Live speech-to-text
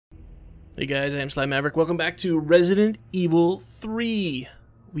Hey guys, I am Sly Maverick. Welcome back to Resident Evil 3.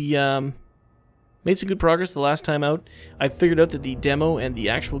 We made some good progress the last time out. I figured out that the demo and the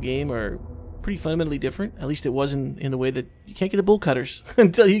actual game are pretty fundamentally different. At least it was in the way that you can't get the bolt cutters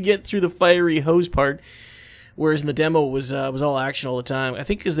until you get through the fiery hose part. Whereas in the demo it was all action all the time. I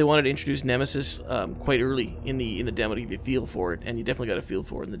think because they wanted to introduce Nemesis quite early in the demo to give you a feel for it, and you definitely got a feel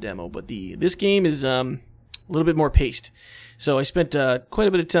for it in the demo. But this game is a little bit more paced. So I spent quite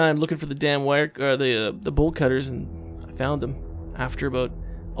a bit of time looking for the damn wire, the bolt cutters, and I found them after about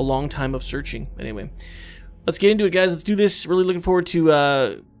a long time of searching. Anyway, let's get into it, guys. Let's do this. Really looking forward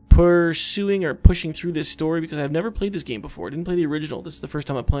to pursuing or pushing through this story because I've never played this game before. I didn't play the original. This is the first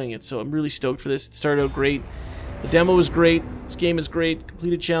time I'm playing it, so I'm really stoked for this. It started out great. The demo was great. This game is great.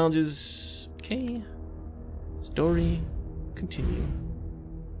 Completed challenges. Okay. Story. Continue.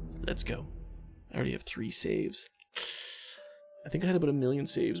 Let's go. I already have 3 saves. I think I had about 1 million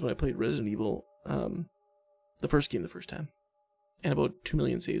saves when I played Resident Evil, the first game the first time. And about 2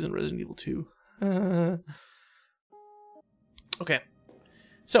 million saves on Resident Evil 2. Okay.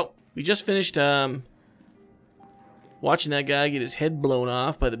 So, we just finished watching that guy get his head blown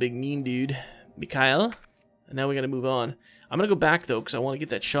off by the big mean dude, Mikhail. And now we gotta move on. I'm gonna go back, though, because I want to get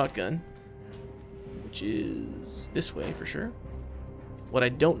that shotgun. Which is this way, for sure. What I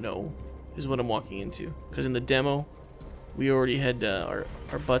don't know is what I'm walking into. Because in the demo, we already had our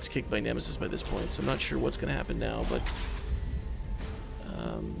butts kicked by Nemesis by this point, so I'm not sure what's going to happen now, but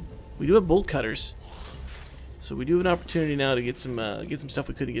we do have bolt cutters, so we do have an opportunity now to get some stuff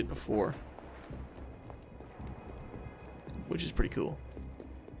we couldn't get before, which is pretty cool.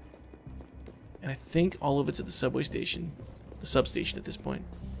 And I think all of it's at the subway station, the substation at this point.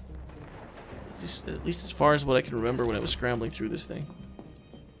 At least as far as what I can remember when I was scrambling through this thing.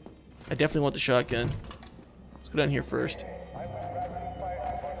 I definitely want the shotgun. Let's go down here first.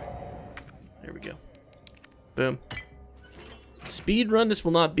 There we go. Boom. Speed run. This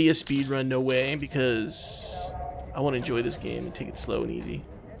will not be a speed run, no way, because I want to enjoy this game and take it slow and easy.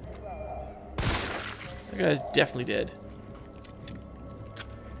 That guy's definitely dead.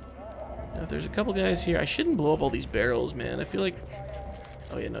 Now, if there's a couple guys here, I shouldn't blow up all these barrels, man. I feel like...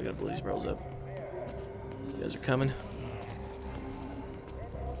 Oh yeah, no, I gotta blow these barrels up. You guys are coming.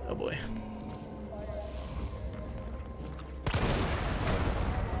 Oh boy.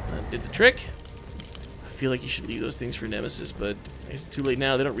 That did the trick. I feel like you should leave those things for Nemesis, but I guess it's too late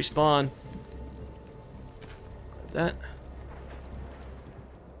now. They don't respawn. Grab that.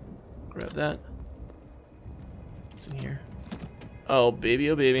 Grab that. What's in here? Oh baby,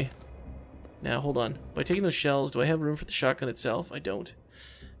 oh baby. Now hold on. By taking those shells, do I have room for the shotgun itself? I don't.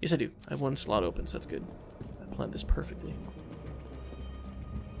 Yes I do. I have 1 slot open, so that's good. I planned this perfectly.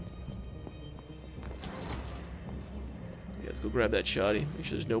 Let's go grab that shoddy. Make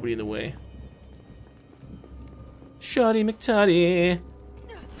sure there's nobody in the way. Shoddy McToddy.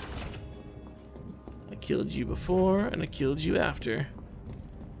 I killed you before, and I killed you after.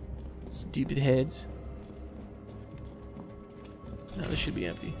 Stupid heads. Now this should be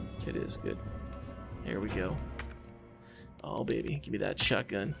empty. It is. Good. There we go. Oh, baby. Give me that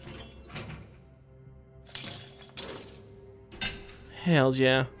shotgun. Hells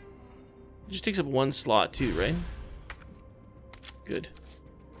yeah. It just takes up 1 slot, too, right? Good.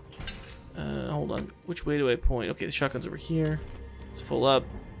 Hold on. Which way do I point? Okay, the shotgun's over here. It's full up.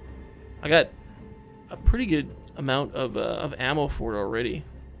 I got a pretty good amount of ammo for it already.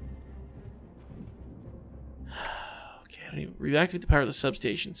 Okay, I don't even reactivate the power of the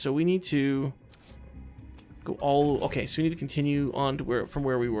substation. So we need to go all. Okay, so we need to continue on to from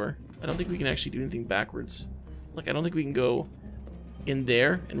where we were. I don't think we can actually do anything backwards. Like I don't think we can go in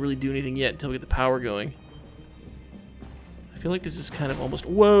there and really do anything yet until we get the power going. I feel like this is kind of almost...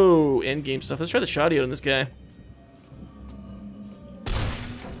 Whoa! Endgame stuff. Let's try the shoddy out on this guy.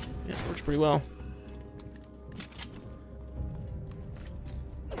 Yeah, it works pretty well.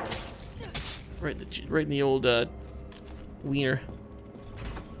 Right in the old wiener.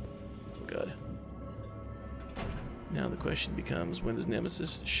 Oh god. Now the question becomes, when does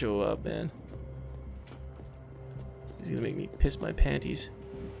Nemesis show up, man? He's gonna make me piss my panties.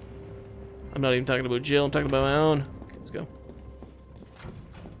 I'm not even talking about Jill, I'm talking about my own. Okay, let's go.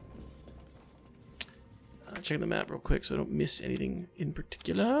 Check the map real quick so I don't miss anything in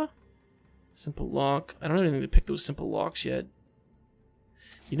particular. Simple lock. I don't have anything to pick those simple locks yet.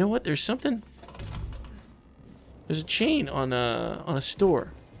 You know what? There's something. There's a chain on a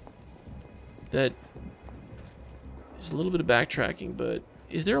store that is a little bit of backtracking, but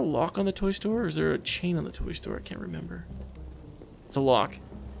is there a lock on the toy store or is there a chain on the toy store? I can't remember. It's a lock.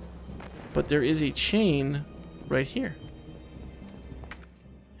 But there is a chain right here.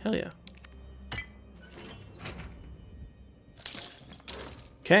 Hell yeah.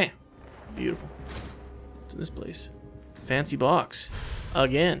 Okay. Beautiful. What's in this place? Fancy box.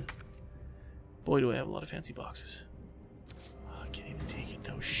 Again. Boy, do I have a lot of fancy boxes. Oh, I can't even take it,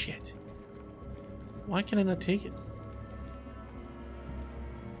 though. Shit. Why can I not take it?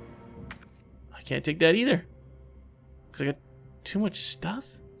 I can't take that either. Because I got too much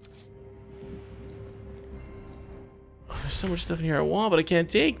stuff? Oh, there's so much stuff in here I want, but I can't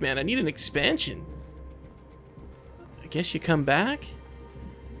take, man. I need an expansion. I guess you come back?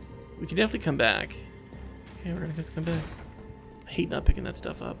 We can definitely come back. Okay, we're gonna have to come back. I hate not picking that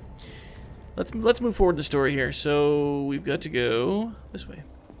stuff up. Let's move forward the story here. So we've got to go this way.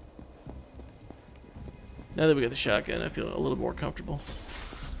 Now that we got the shotgun, I feel a little more comfortable.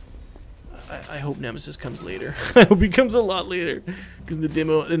 I hope Nemesis comes later. I hope he comes a lot later, because in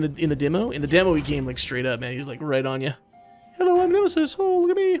the demo he came like straight up, man. He's like right on you. Hello, I'm Nemesis. Oh,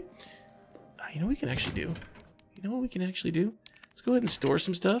 look at me. You know what we can actually do? You know what we can actually do? Let's go ahead and store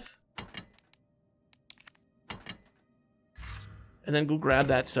some stuff, and then go grab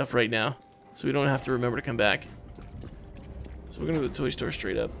that stuff right now, so we don't have to remember to come back. So we're gonna go to the toy store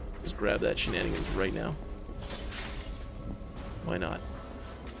straight up. Just grab that shenanigans right now. Why not?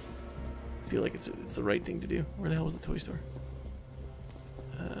 I feel like it's the right thing to do. Where the hell was the toy store?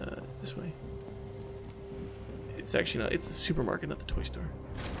 It's this way. It's actually not. It's the supermarket, not the toy store.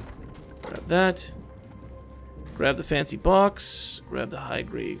 Grab that. Grab the fancy box. Grab the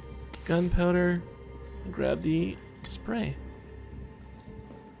high-grade gunpowder. And grab the spray.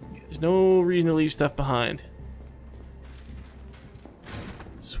 Okay, there's no reason to leave stuff behind.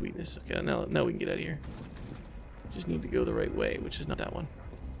 Sweetness. Okay, now we can get out of here. Just need to go the right way, which is not that one.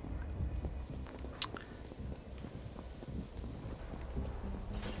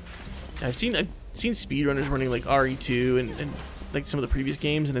 I've seen speedrunners running like RE2 and like some of the previous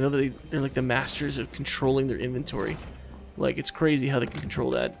games, and I know that they're like the masters of controlling their inventory. Like, it's crazy how they can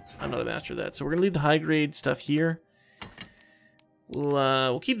control that. I'm not a master of that. So we're gonna leave the high grade stuff here.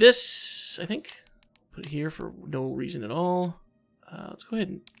 We'll keep this, I think. Put it here for no reason at all. Let's go ahead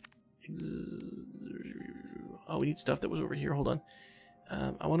and... Oh, we need stuff that was over here. Hold on.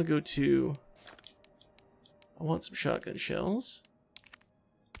 I want to go to... I want some shotgun shells.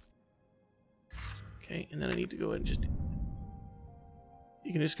 Okay, and then I need to go ahead and just...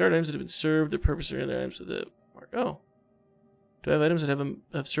 You can discard items that have been served their purpose or other items with the mark. Oh. Do I have items that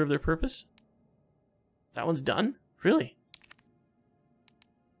have served their purpose? That one's done? Really?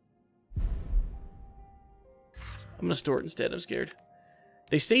 I'm gonna store it instead. I'm scared.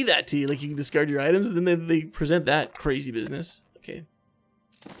 They say that to you, like you can discard your items, and then they present that crazy business. Okay.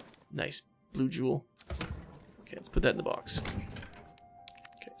 Nice. Blue jewel. Okay, let's put that in the box.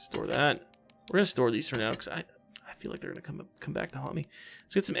 Okay, store that. We're gonna store these for now, because I feel like they're gonna come back to haunt me.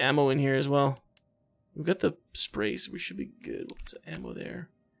 Let's get some ammo in here as well. We've got the spray, so we should be good. What's the ammo there?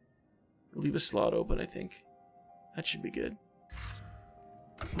 We'll leave a slot open, I think. That should be good.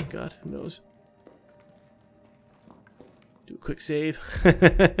 Oh god, who knows? Do a quick save.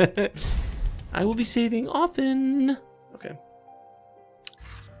 I will be saving often. Okay.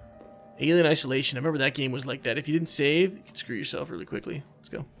 Alien Isolation. I remember that game was like that. If you didn't save, you could screw yourself really quickly. Let's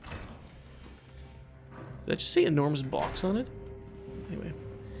go. Did that just say enormous box on it? Anyway.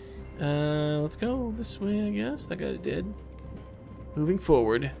 Let's go this way, I guess. That guy's dead. Moving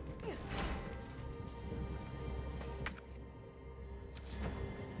forward.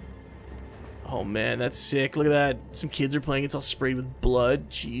 Oh man, that's sick. Look at that. Some kids are playing. It's all sprayed with blood.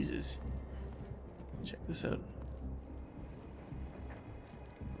 Jesus. Check this out.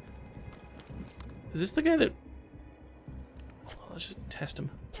 Is this the guy that... Oh, let's just test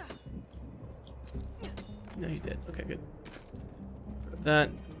him. No, he's dead. Okay, good. Grab that.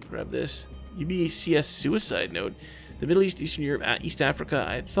 Grab this. U.B.C.S. suicide note. The Middle East, Eastern Europe, East Africa.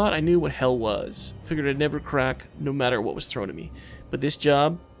 I thought I knew what hell was. Figured I'd never crack, no matter what was thrown at me. But this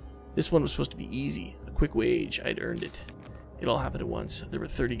job... This one was supposed to be easy. A quick wage. I'd earned it. It all happened at once. There were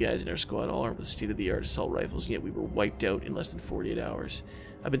 30 guys in our squad, all armed with state-of-the-art assault rifles, and yet we were wiped out in less than 48 hours.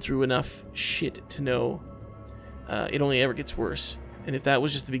 I've been through enough shit to know it only ever gets worse. And if that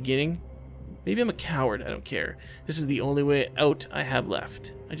was just the beginning, maybe I'm a coward. I don't care. This is the only way out I have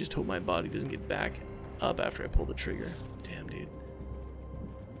left. I just hope my body doesn't get back up after I pull the trigger. Damn, dude.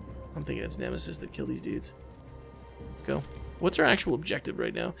 I'm thinking it's Nemesis that killed these dudes. Let's go. What's our actual objective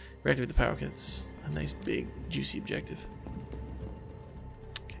right now? Reactivate the power kit. It's a nice, big, juicy objective.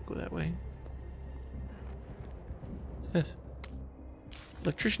 Can't go that way. What's this?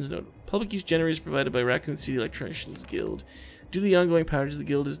 Electrician's note. Public use generators provided by Raccoon City Electricians Guild. Due to the ongoing power, the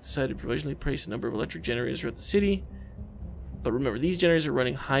guild has decided to provisionally place a number of electric generators throughout the city. But remember, these generators are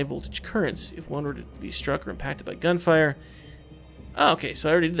running high voltage currents. If one were to be struck or impacted by gunfire, Oh, okay, so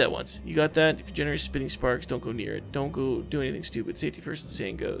I already did that once. You got that? If you generate spitting sparks, don't go near it. Don't go do anything stupid. Safety first, the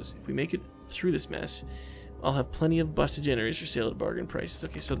saying goes. If we make it through this mess, I'll have plenty of busted generators for sale at bargain prices.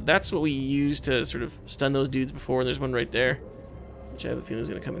 Okay, so that's what we used to sort of stun those dudes before, and there's one right there, which I have a feeling is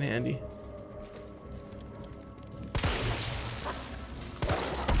going to come in handy.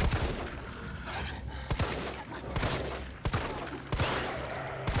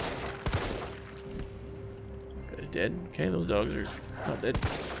 Guy's dead. Okay, those dogs are not dead.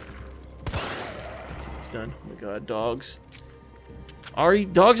 He's done. Oh my god, dogs.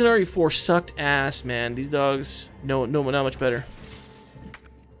 Dogs in RE4 sucked ass, man. These dogs, no, not much better.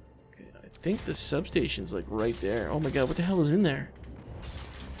 Okay, I think the substation's like right there. Oh my god, what the hell is in there?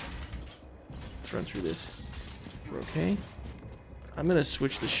 Let's run through this. We're okay. I'm gonna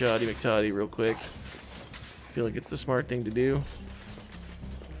switch the shoddy McToddy real quick. I feel like it's the smart thing to do.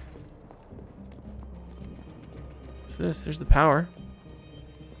 What's this? There's the power.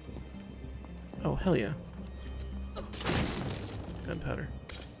 Oh, hell yeah. Gunpowder.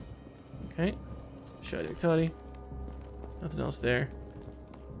 Okay. Shoddy McToddy. Nothing else there.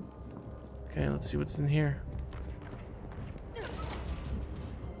 Okay, let's see what's in here.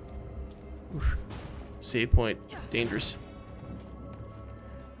 Oof. Save point. Dangerous.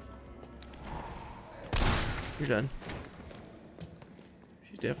 You're done.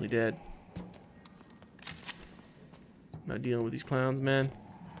 She's definitely dead. I'm not dealing with these clowns, man.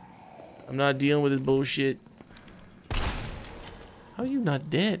 I'm not dealing with this bullshit. How are you not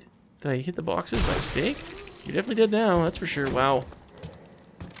dead? Did I hit the boxes by mistake? You're definitely dead now, that's for sure. Wow.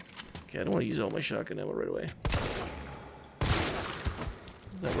 Okay, I don't want to use all my shotgun ammo right away.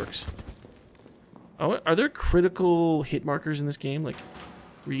 That works. Oh, are there critical hit markers in this game? Like,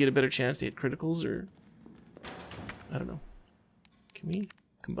 where you get a better chance to hit criticals, or... I don't know. Can we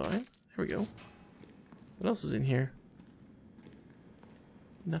combine? There we go. What else is in here?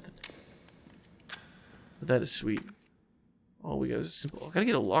 Nothing. But that is sweet. All we got is a simple... I gotta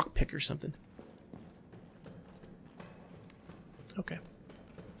get a lockpick or something. Okay.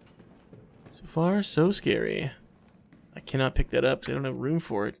 So far, so scary. I cannot pick that up because I don't have room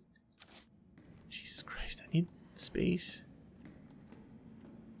for it. Jesus Christ, I need space.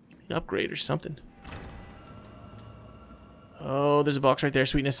 An upgrade or something. Oh, there's a box right there,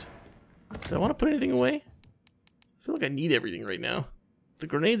 sweetness. Do I want to put anything away? I feel like I need everything right now. The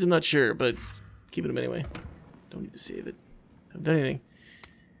grenades, I'm not sure, but keeping them anyway. Don't need to save it. Haven't done anything.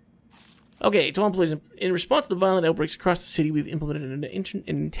 Okay, to all employees, in response to the violent outbreaks across the city, we've implemented an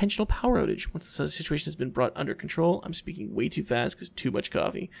intentional power outage. Once the situation has been brought under control, I'm speaking way too fast because too much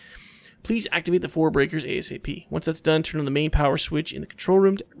coffee. Please activate the 4 breakers ASAP. Once that's done, turn on the main power switch in the control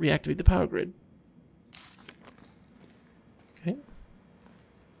room to reactivate the power grid. Okay.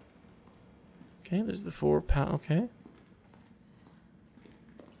 Okay, there's the 4 power. Okay.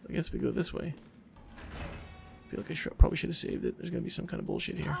 I guess we go this way. I feel like I probably should have saved it. There's gonna be some kind of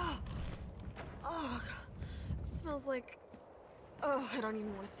bullshit here. Oh, it smells like... Oh, I don't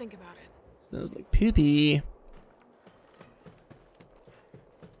even want to think about it. It smells like poopy.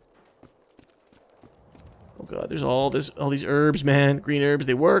 Oh god, there's all these herbs, man. Green herbs,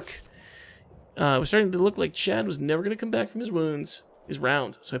 they work. It was starting to look like Chad was never gonna come back from his wounds. His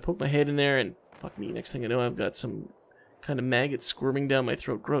rounds. So I poked my head in there and fuck me, next thing I know I've got some kind of maggot squirming down my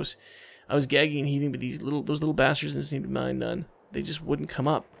throat. Gross. I was gagging and heaving, but those little bastards didn't seem to mind none. They just wouldn't come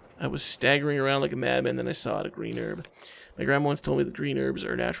up. I was staggering around like a madman, then I saw a green herb. My grandma once told me that green herbs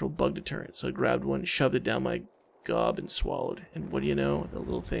are a natural bug deterrent, so I grabbed one, shoved it down my gob, and swallowed. And what do you know? The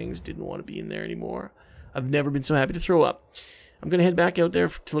little things didn't want to be in there anymore. I've never been so happy to throw up. I'm gonna head back out there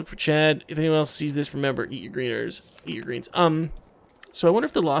to look for Chad. If anyone else sees this, remember, eat your green herbs. Eat your greens. So I wonder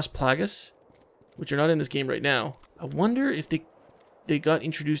if the Lost Plagas, which are not in this game right now, I wonder if they got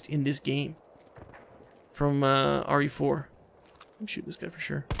introduced in this game from RE4. I'm shooting this guy for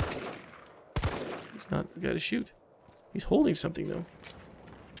sure. He's not the guy to shoot. He's holding something though.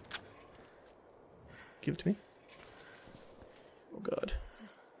 Give it to me. Oh god.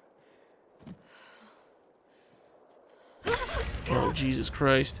 Oh Jesus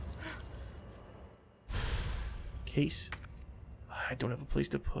Christ. Case. I don't have a place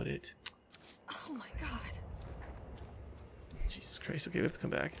to put it. Oh my god. Jesus Christ. Okay, we have to come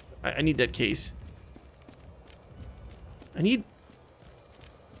back. I need that case. I need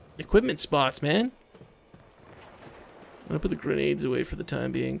equipment spots, man. I'm gonna put the grenades away for the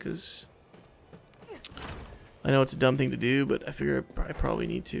time being, because I know it's a dumb thing to do, but I figure I probably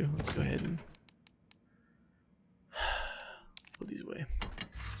need to. Let's go ahead and put these away.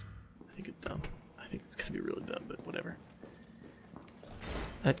 I think it's dumb. I think it's gonna be really dumb, but whatever.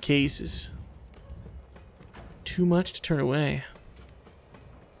 That case is too much to turn away.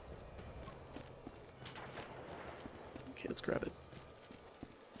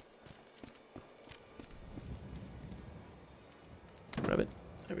 Grab it.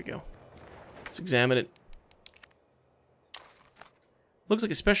 There we go. Let's examine it. Looks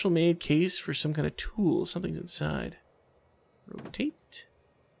like a special made case for some kind of tool. Something's inside. Rotate.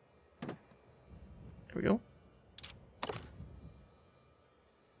 There we go.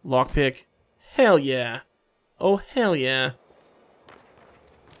 Lockpick. Hell yeah. Oh, hell yeah.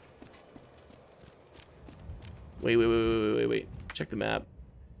 Wait. Check the map.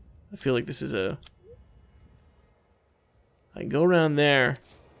 I feel like this is a... I can go around there.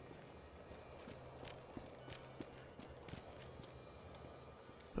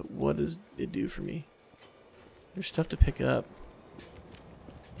 But what does it do for me? There's stuff to pick up.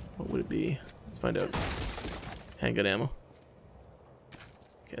 What would it be? Let's find out. Handgun ammo.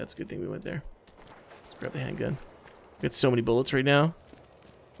 Okay, that's a good thing we went there. Let's grab the handgun. We got so many bullets right now.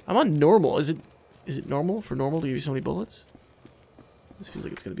 I'm on normal. Is it normal for normal to give you so many bullets? This feels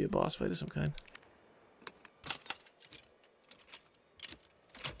like it's going to be a boss fight of some kind.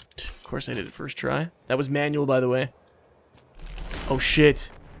 Of course I did it first try. That was manual, by the way. Oh, shit.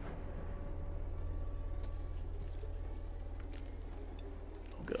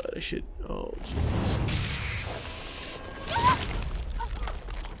 Oh, God, I should... Oh, Jesus.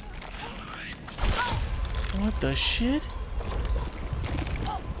 What the shit?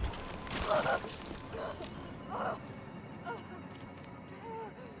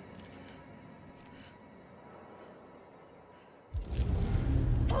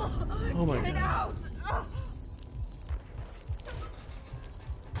 Oh my God.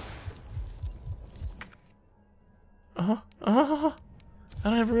 I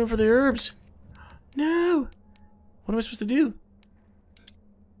don't have room for the herbs. No. What am I supposed to do?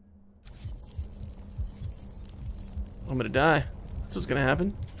 I'm gonna die. That's what's gonna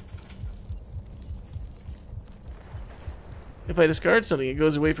happen. If I discard something, it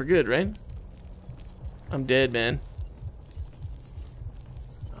goes away for good, right? I'm dead, man.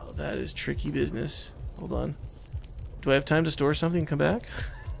 Oh, that is tricky business. Hold on. Do I have time to store something and come back?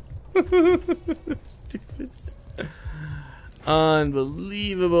 Stupid.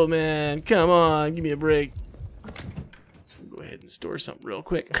 Unbelievable, man. Come on, give me a break. I'll go ahead and store something real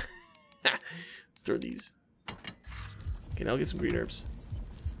quick. Store these. Okay, now I'll get some green herbs.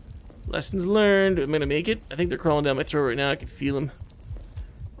 Lessons learned. I'm gonna make it. I think they're crawling down my throat right now. I can feel them.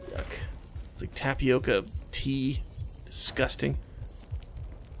 Yuck. It's like tapioca tea. Disgusting.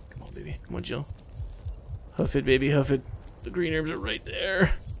 Come on, baby. Come on, Jill. Hoof it, baby. Hoof it. The green herbs are right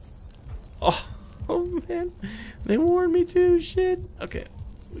there. Oh, man. They warned me too. Shit. Okay.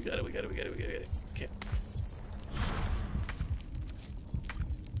 We got it. Okay.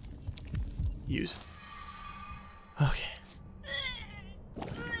 Use. Okay.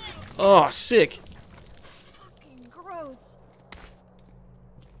 Oh, sick. Fucking gross.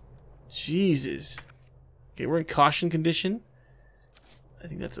 Jesus. Okay, we're in caution condition. I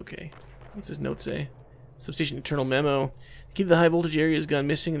think that's okay. What's this note say? Substation internal memo. The key to the high voltage area has gone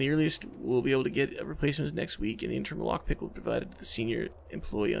missing, and the earliest we'll be able to get a replacement is next week, and the internal lockpick will be provided to the senior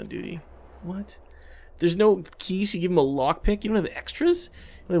employee on duty. What? There's no key, so you give him a lockpick? You don't have the extras?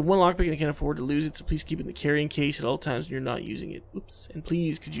 You only have one lockpick and you can't afford to lose it, so please keep it in the carrying case at all times when you're not using it. Oops. And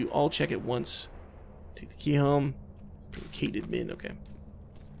please, could you all check it once? Take the key home. Kate admin, okay.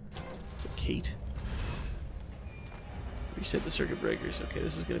 What's up, Kate? Reset the circuit breakers. Okay,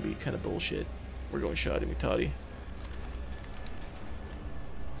 this is going to be kind of bullshit. We're going shoddy McToddy.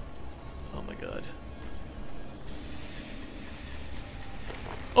 Oh my God.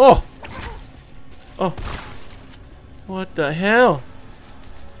 Oh! Oh! What the hell?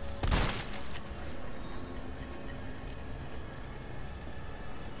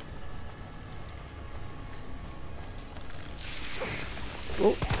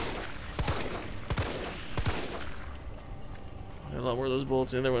 Oh! Got a lot more of those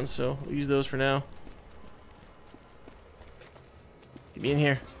bullets in the other ones, so we'll use those for now. Get me in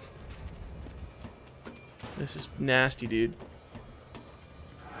here. This is nasty, dude.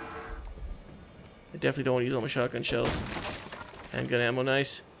 I definitely don't want to use all my shotgun shells. Handgun ammo,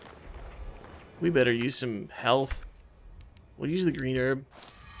 nice. We better use some health. We'll use the green herb.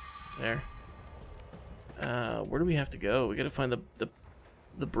 There. Where do we have to go? We gotta find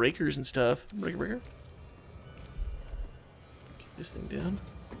the breakers and stuff. Breaker. Keep this thing down.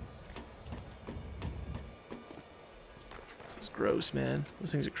 This is gross, man.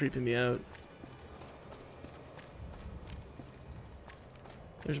 Those things are creeping me out.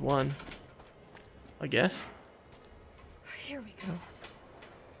 There's one. I guess. Here we go.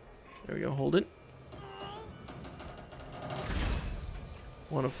 There we go. Hold it.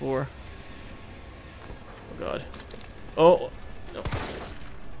 1 of 4. Oh God. Oh no.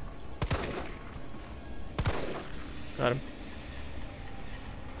 Got him.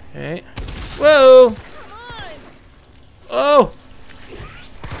 Okay. Whoa! Oh!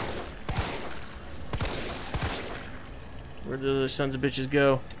 Where did those sons of bitches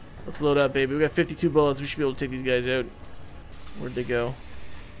go? Let's load up, baby. We got 52 bullets. We should be able to take these guys out. Where'd they go?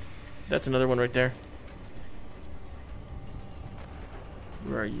 That's another one right there.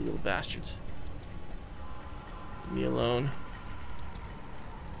 Where are you, little bastards? Leave me alone.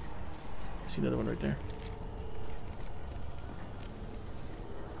 I see another one right there.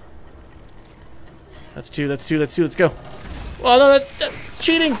 That's two, that's two, that's two. Let's go. Oh, no, that's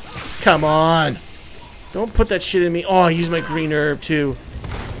cheating. Come on. Don't put that shit in me. Oh, I used my green herb, too.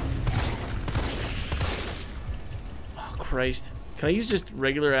 Oh, Christ. Can I use just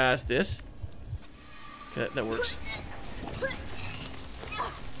regular ass this? Okay, that works. Okay,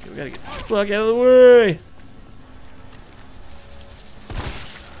 we gotta get the fuck out of the way.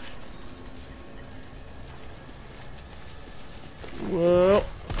 Whoa.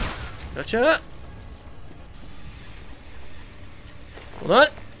 Gotcha. Hold on.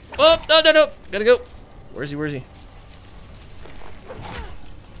 Oh, no, no, no. Gotta go. Where's he? Where's he?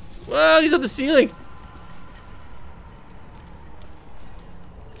 Whoa, he's on the ceiling.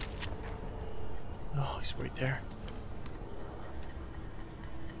 Oh, he's right there.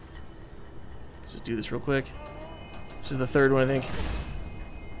 Let's just do this real quick. This is the third one, I think.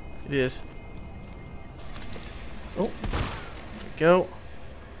 It is. Oh. There we go.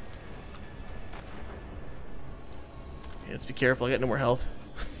 Okay, let's be careful. I got no more health.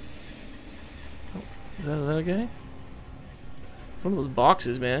 Oh, is that another guy? It's one of those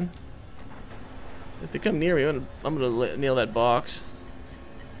boxes, man. If they come near me, I'm gonna nail that box.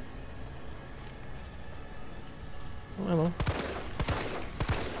 Oh, hello.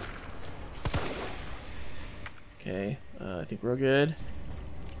 Okay, I think we're good.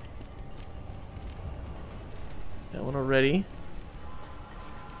 That one already.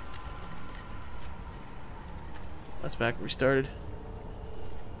 That's back where we started.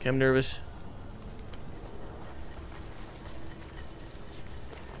 Okay, I'm nervous.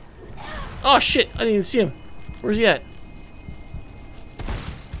 Oh shit! I didn't even see him. Where's he at?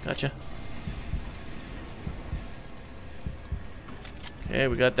 Gotcha. Okay,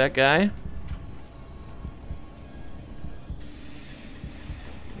 we got that guy.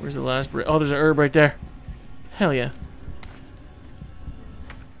 Where's the last brick? Oh, there's an herb right there. Hell yeah.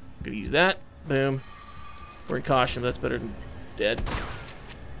 Gonna use that. Boom. We're in caution, but that's better than dead.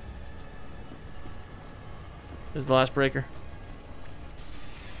 This is the last breaker.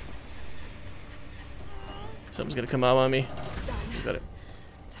 Something's gonna come out on me. Got it.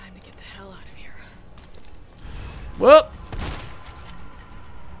 Time to get the hell out of here. Whoop!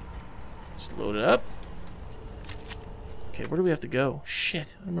 Just load it up. Okay, where do we have to go?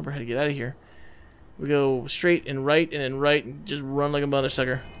 Shit, I don't remember how to get out of here. We go straight and then right, and just run like a mother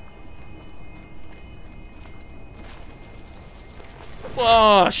sucker.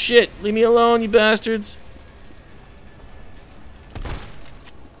 Oh shit! Leave me alone, you bastards!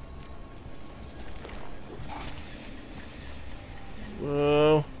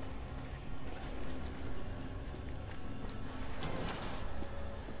 Whoa.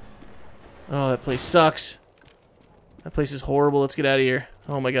 Oh, that place sucks. That place is horrible. Let's get out of here.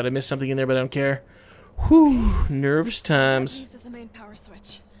 Oh my god, I missed something in there, but I don't care. Whew, nervous times. Use the main power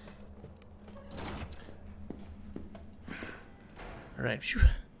switch. All right.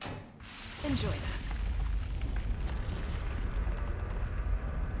 Enjoy that.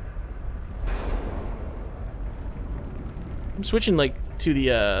 I'm switching like to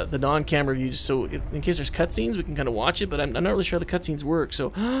the non-camera view just so in case there's cutscenes we can kind of watch it, but I'm not really sure how the cutscenes work. So,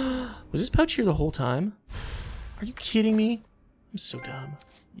 was this pouch here the whole time? Are you kidding me? I'm so dumb.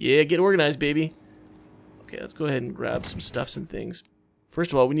 Yeah, get organized, baby. Okay, let's go ahead and grab some stuffs and things.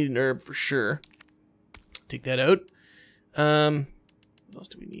 First of all, we need an herb for sure. Take that out. What else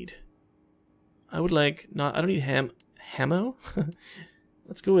do we need? I would like not. I don't need hammo.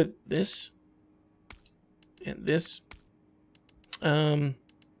 Let's go with this and this. That's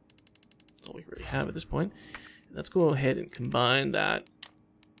all we really have at this point. Let's go ahead and combine that.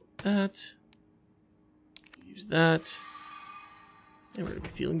 Use that. And we're gonna be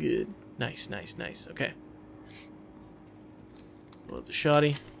feeling good. Nice, nice, nice. Okay. Load up the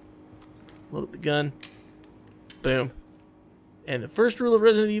shotty. Load up the gun. Boom. And the first rule of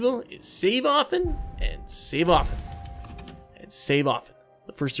Resident Evil is save often and save often. And save often.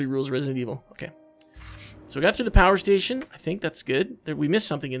 The first 3 rules of Resident Evil. Okay. So we got through the power station. I think that's good. We missed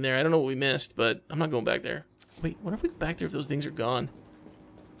something in there. I don't know what we missed, but I'm not going back there. Wait, what if we go back there if those things are gone?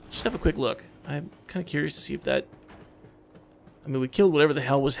 Just have a quick look. I'm kind of curious to see if that... I mean, we killed whatever the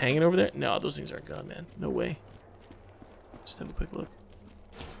hell was hanging over there. No, those things aren't gone, man. No way. Just have a quick look.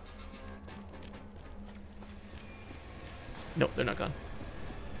 Nope, they're not gone.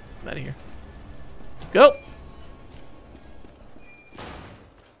 I'm out of here. Go!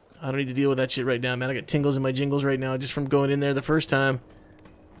 I don't need to deal with that shit right now, man. I got tingles in my jingles right now just from going in there the first time.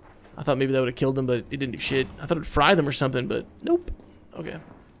 I thought maybe that would have killed them, but it didn't do shit. I thought it would fry them or something, but nope. Okay.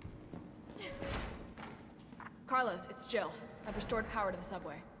 Carlos, it's Jill. I've restored power to the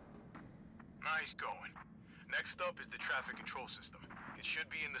subway. Nice going. Next up is the traffic control system. It should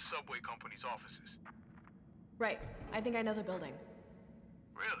be in the subway company's offices. Right. I think I know the building.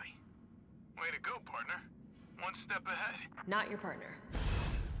 Really? Way to go, partner. One step ahead. Not your partner.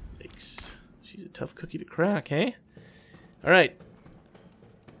 Thanks. She's a tough cookie to crack, hey? Alright.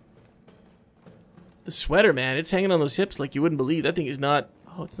 The sweater, man. It's hanging on those hips like you wouldn't believe. That thing is not...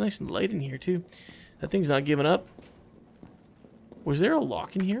 Oh, it's nice and light in here, too. That thing's not giving up. Was there a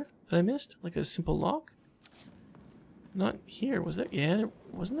lock in here that I missed? Like a simple lock? Not here. Was there? Yeah, there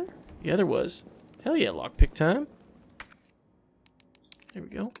wasn't there? Yeah, there was. Hell yeah, lockpick time. There we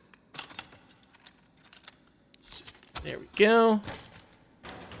go. There we go.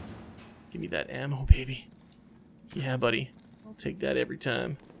 Give me that ammo, baby. Yeah, buddy. I'll take that every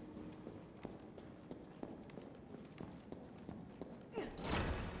time.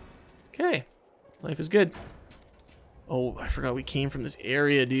 Okay. Life is good. Oh, I forgot we came from this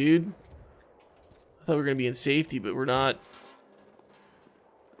area, dude. I thought we were going to be in safety, but we're not.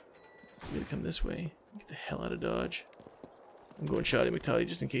 So we gotta come this way. Get the hell out of Dodge. I'm going Shoddy McToddy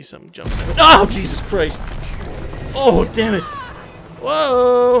just in case something jumps out. Oh, Jesus Christ! Oh, damn it!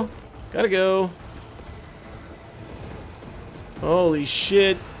 Whoa! Gotta go. Holy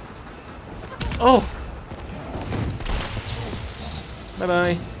shit. Oh!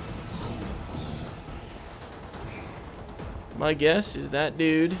 Bye-bye. My guess is that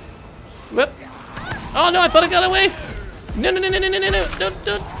dude. Whoop! Oh no, I thought I got away! No, no, no, no, no, no, no,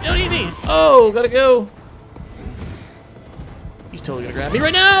 don't eat me! Oh, gotta go. He's totally gonna grab me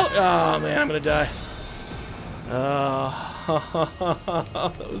right now! Oh man, I'm gonna die. Oh,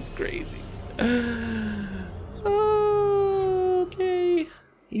 that was crazy. Okay.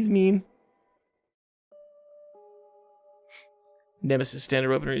 He's mean. Nemesis standard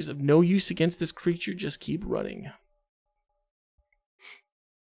weaponry is of no use against this creature, just keep running.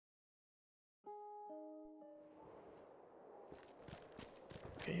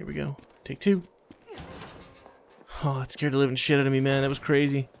 Okay, here we go. Take two. Oh, that scared the living shit out of me, man. That was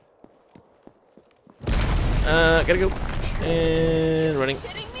crazy. Gotta go. And running.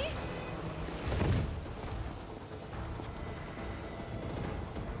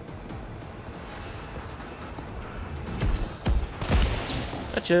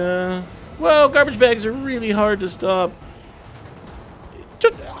 Gotcha. Whoa, garbage bags are really hard to stop.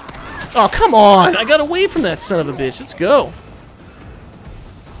 Oh, come on! I got away from that son of a bitch. Let's go.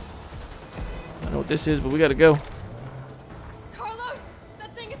 I don't know what this is, but we gotta go. Carlos!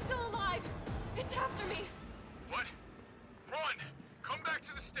 That thing is still alive! It's after me! What? Run! Come back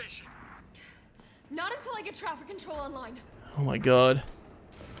to the station! Not until I get traffic control online. Oh my god.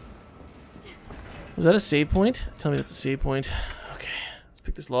 Was that a save point? Tell me that's a save point. Okay, let's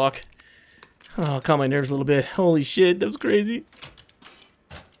pick this lock. Oh, calm my nerves a little bit. Holy shit, that was crazy.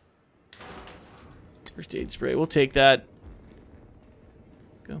 First aid spray, we'll take that.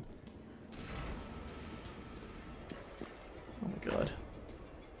 Let's go. Oh my god.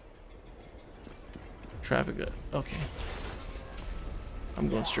 Traffic, okay. I'm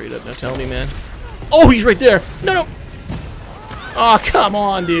going straight up, now tell me, man. Oh, he's right there! No, no! Oh, come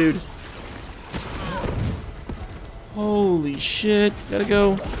on, dude! Holy shit, gotta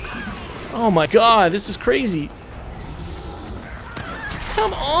go. Oh my god, this is crazy.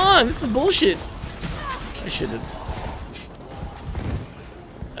 Come on, this is bullshit. I should have.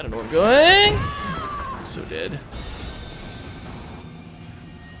 I don't know where I'm going. I'm so dead.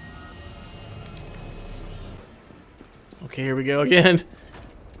 Okay, here we go again.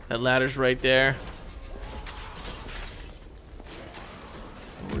 That ladder's right there.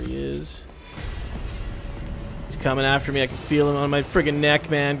 Where he is. He's coming after me. I can feel him on my friggin'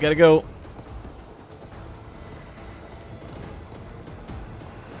 neck, man. Gotta go.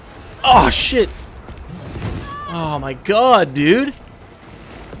 Oh, shit. Oh my god, dude.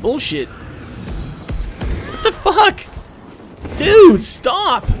 Bullshit. What the fuck? Dude,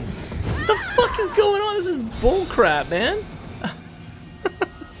 stop. What the fuck is going on? This is bullcrap, man.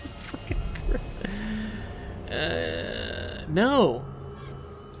 This is fucking crap. No.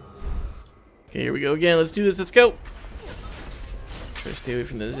 Okay, here we go again. Let's do this. Let's go. Try to stay away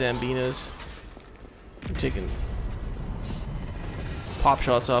from the Zambinas. I'm taking pop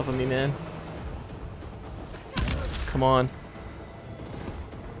shots off of me, man. Come on.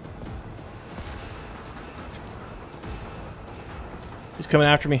 He's coming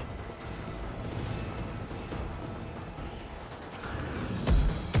after me.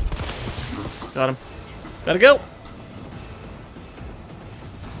 Got him. Gotta go.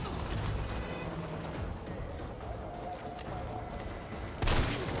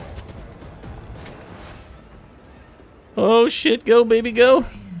 Oh shit, go baby, go.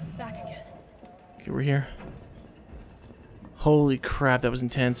 Back again. Okay, we're here. Holy crap, that was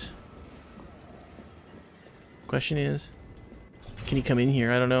intense. Question is, can he come in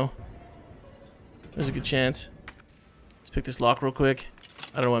here? I don't know. There's a good chance. Let's pick this lock real quick.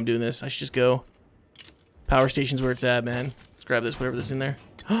 I don't know why I'm doing this. I should just go. Power station's where it's at, man. Let's grab this, whatever this is in there.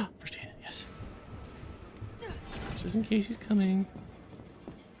 First aid, yes. Just in case he's coming.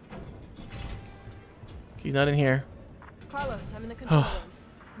 He's not in here. Carlos, I'm in the control room.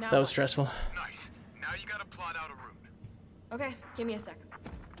 Now That was what? stressful. Nice. Now you gotta plot out a route. Okay, give me a sec.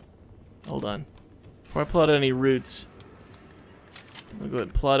 Hold on. Before I plot out any routes, I'm gonna go ahead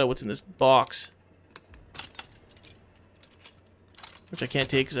and plot out what's in this box. Which I can't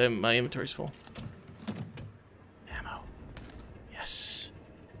take because my inventory's full. Ammo. Yes.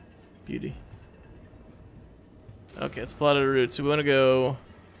 Beauty. Okay, let's plot out a route. So we want to go...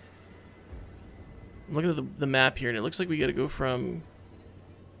 I'm looking at the map here, and it looks like we gotta go from...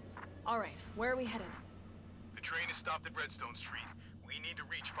 Alright, where are we headed? The train is stopped at Redstone Street. We need to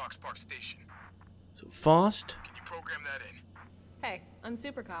reach Fox Park Station. So Fost. Can you program that in? Hey, I'm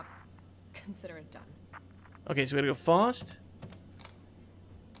Super Cop. Consider it done. Okay, so we gotta go Fost.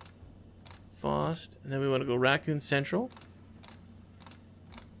 Fost. And then we want to go Raccoon Central.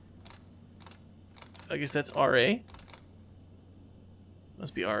 I guess that's RA.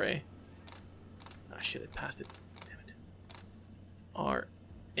 Must be RA. Ah, shit, I passed it. Damn it. RA.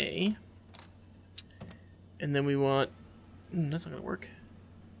 And then we want... that's not gonna work.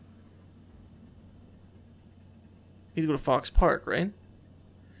 Need to go to Fox Park, right?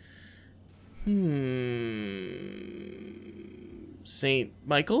 St.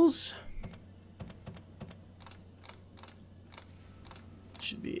 Michael's?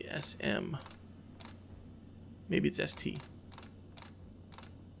 Should be SM. Maybe it's ST.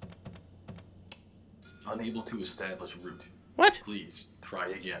 Unable to establish route. What? Please try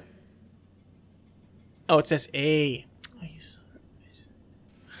again. Oh, it says A. Oh, you son of a bitch.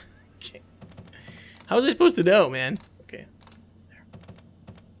 Okay. How was I supposed to know, man? Okay. There.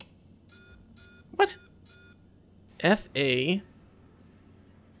 What? FA.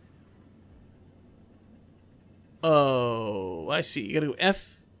 Oh, I see. You gotta go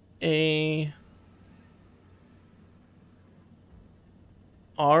FA.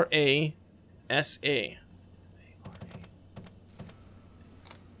 RASA.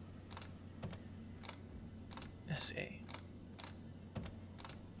 SA. I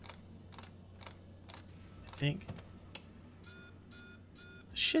think.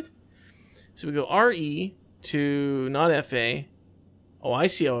 Shit. So we go RE to not FA. Oh, I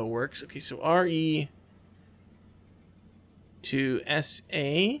see how it works. Okay, so RE to SA.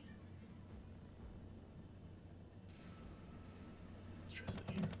 Let's try that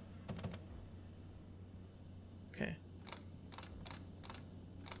here. Okay.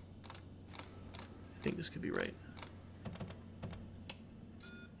 I think this could be right.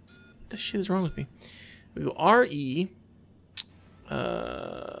 What the shit is wrong with me? We go RE,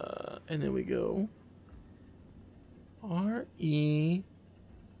 and then we go RE.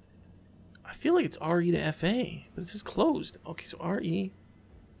 I feel like it's RE to FA, but it's just closed. Okay, so RE,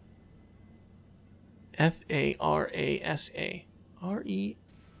 FARASA. RE.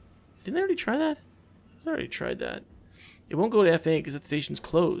 Didn't I already try that? I already tried that. It won't go to FA because that station's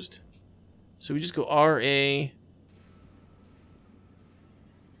closed. So we just go RA.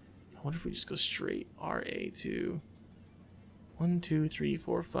 I wonder if we just go straight RA to 1, 2, 3,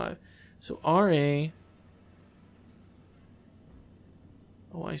 4, 5. So RA.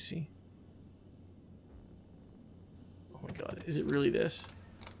 Oh, I see. Oh my god, is it really this?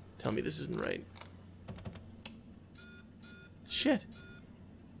 Tell me this isn't right. Shit.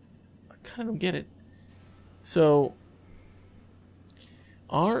 I kind of don't get it. So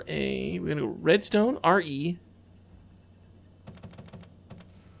RA, we're gonna go Redstone, RE.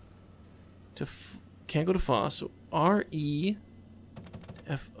 To can't go to FOSS, so RE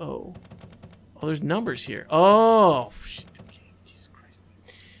to FO. Oh, there's numbers here. Oh, shit. Okay, Jesus Christ.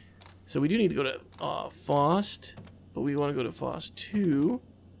 So we do need to go to FOSS, but we want to go to FOSS 2.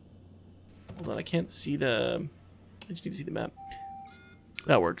 Hold on, I can't see the... I just need to see the map.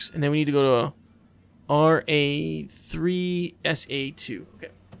 That works. And then we need to go to RA3 SA2. Okay,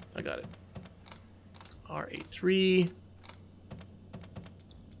 I got it. RA3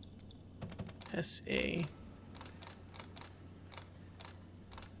 SA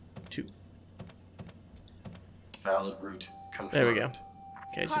Valid route confirmed. There we go. Okay,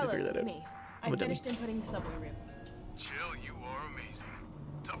 I just need to Carlos, figure that it's out. me. I'm I a dummy. finished inputting the subway route. Jill, you are amazing.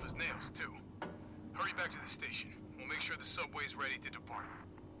 Tough as nails, too. Hurry back to the station. We'll make sure the subway's ready to depart.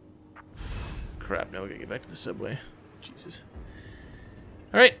 Crap, now we gotta get back to the subway. Jesus.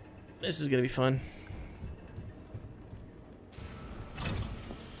 Alright, this is gonna be fun.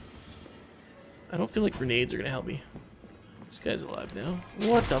 I don't feel like grenades are gonna help me. This guy's alive now.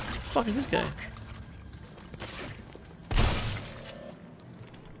 What the fuck is this guy?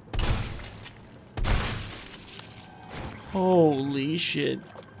 Holy shit.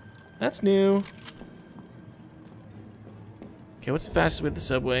 That's new. Okay, what's the fastest way to the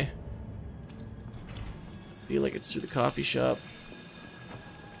subway? I feel like it's through the coffee shop.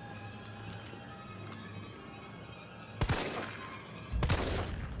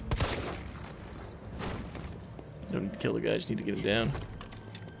 Don't need to kill the guy, just need to get him down.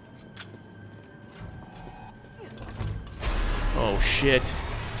 Oh shit.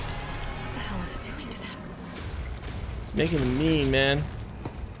 What the hell is it doing to them? It's making them mean, man.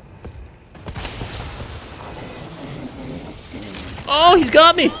 Oh, he's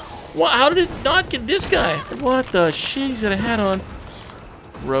got me! What? How did it not get this guy? What the shit? He's got a hat on.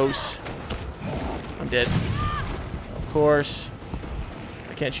 Gross. I'm dead. Of course.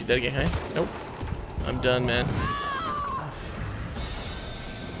 I can't shoot that again, can I? Nope. I'm done, man.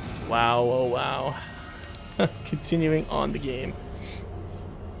 Wow, oh wow. Continuing on the game.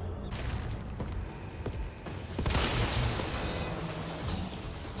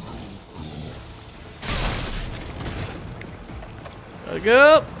 Gotta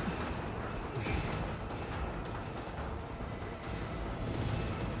go.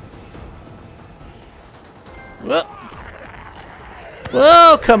 Whoa.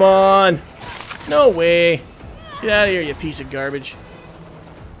 Whoa, come on. No way. Get out of here, you piece of garbage.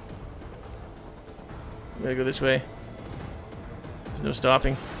 I'm gonna go this way. There's no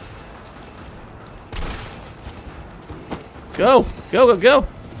stopping. Go! Go, go, go!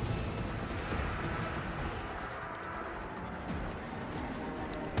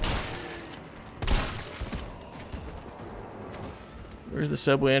 Where's the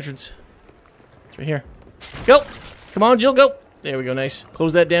subway entrance? It's right here. Go! Come on, Jill, go! There we go, nice.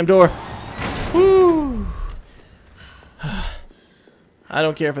 Close that damn door. Woo! I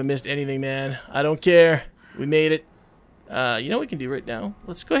don't care if I missed anything, man. I don't care. We made it. You know what we can do right now?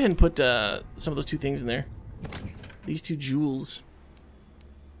 Let's go ahead and put some of those two things in there. These two jewels.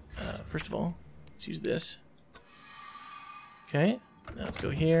 First of all, let's use this. Okay. Now let's go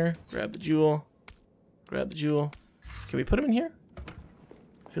here. Grab the jewel. Grab the jewel. Can we put them in here?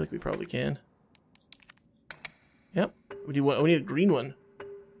 I feel like we probably can. Yep. We need a green one.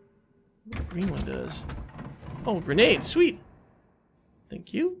 What the green one does? Oh, grenade. Sweet.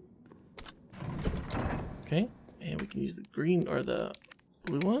 Thank you. Okay. And we can use the green or the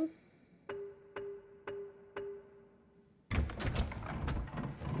blue one.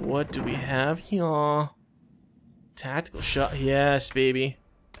 What do we have here? Tactical shot. Yes, baby.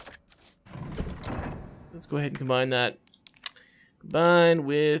 Let's go ahead and combine that. Combine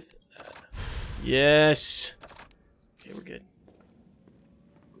with... yes. Okay, we're good.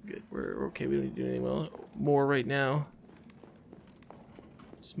 We're good. We're okay. We don't need to do anything more right now.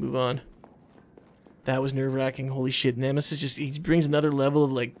 Just move on. That was nerve-wracking. Holy shit. Nemesis just... he brings another level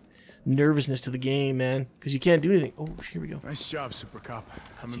of, like, nervousness to the game, man. Because you can't do anything. Oh, here we go. Nice job, Super Cop.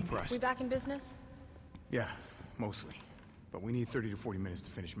 I'm impressed. We back in business? Yeah, mostly. But we need 30 to 40 minutes to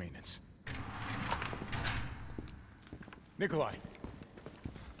finish maintenance. Nikolai,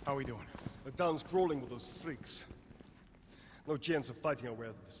 how are we doing? The town's crawling with those freaks. No chance of fighting our way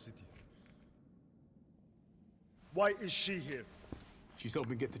out of the city. Why is she here? She's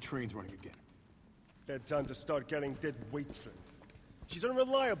helping get the trains running again. Bad time to start carrying dead weight, friend. She's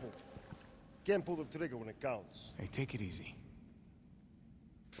unreliable. Can't pull the trigger when it counts. Hey, take it easy.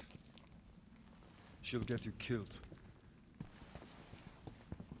 She'll get you killed.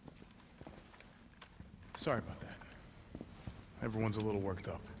 Sorry about that. Everyone's a little worked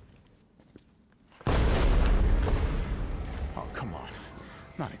up. Oh, come on.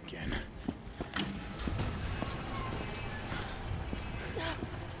 Not again.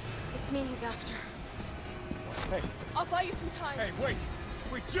 It's me he's after. Hey, I'll buy you some time. hey, wait!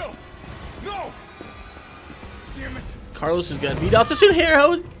 Wait, Jill! No! Damn it! Carlos has got Vidal Sasoon here.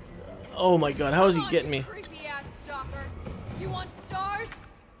 How? Oh my god, how is he getting me? Creepy ass stalker. You want stars?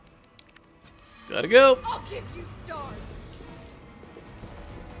 Gotta go. I'll give you stars.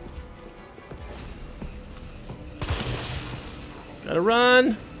 Gotta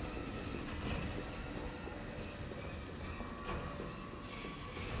run.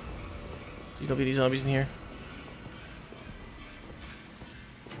 Please don't be any zombies in here.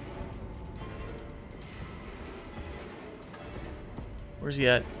 Where's he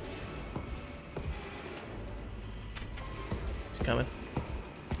at? He's coming.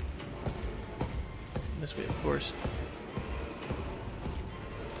 This way, of course.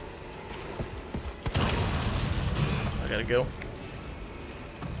 I gotta go.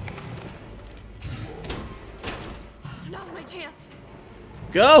 Now's my chance.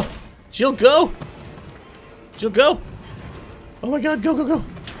 Go! Jill, go! Jill, go! Oh my god, go, go, go!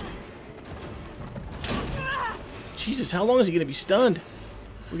 Jesus, how long is he gonna be stunned?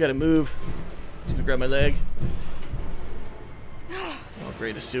 We gotta move. He's gonna grab my leg. Oh,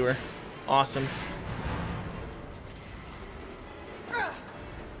 great, a sewer. Awesome.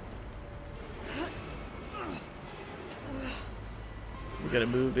 We gotta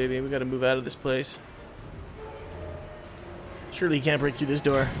move, baby. We gotta move out of this place. Surely he can't break through this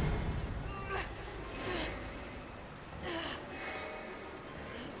door.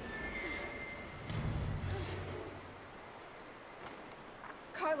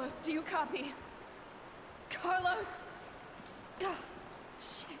 Carlos, do you copy? Carlos! Oh,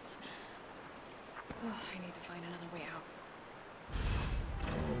 shit. Oh, I need to find another way out.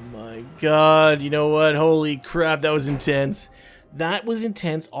 Oh my god, you know what? Holy crap, that was intense. That was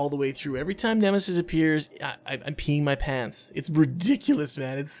intense all the way through. Every time Nemesis appears, I'm peeing my pants. It's ridiculous,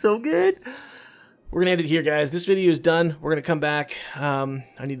 man. It's so good. We're going to end it here, guys. This video is done. We're going to come back. I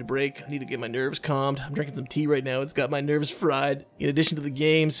need a break. I need to get my nerves calmed. I'm drinking some tea right now. It's got my nerves fried in addition to the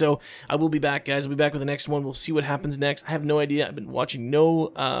game. So I will be back, guys. I'll be back with the next one. We'll see what happens next. I have no idea. I've been watching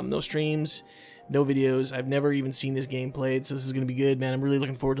no streams, no videos. I've never even seen this game played. So this is going to be good, man. I'm really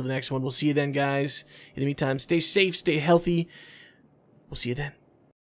looking forward to the next one. We'll see you then, guys. In the meantime, stay safe, stay healthy. We'll see you then.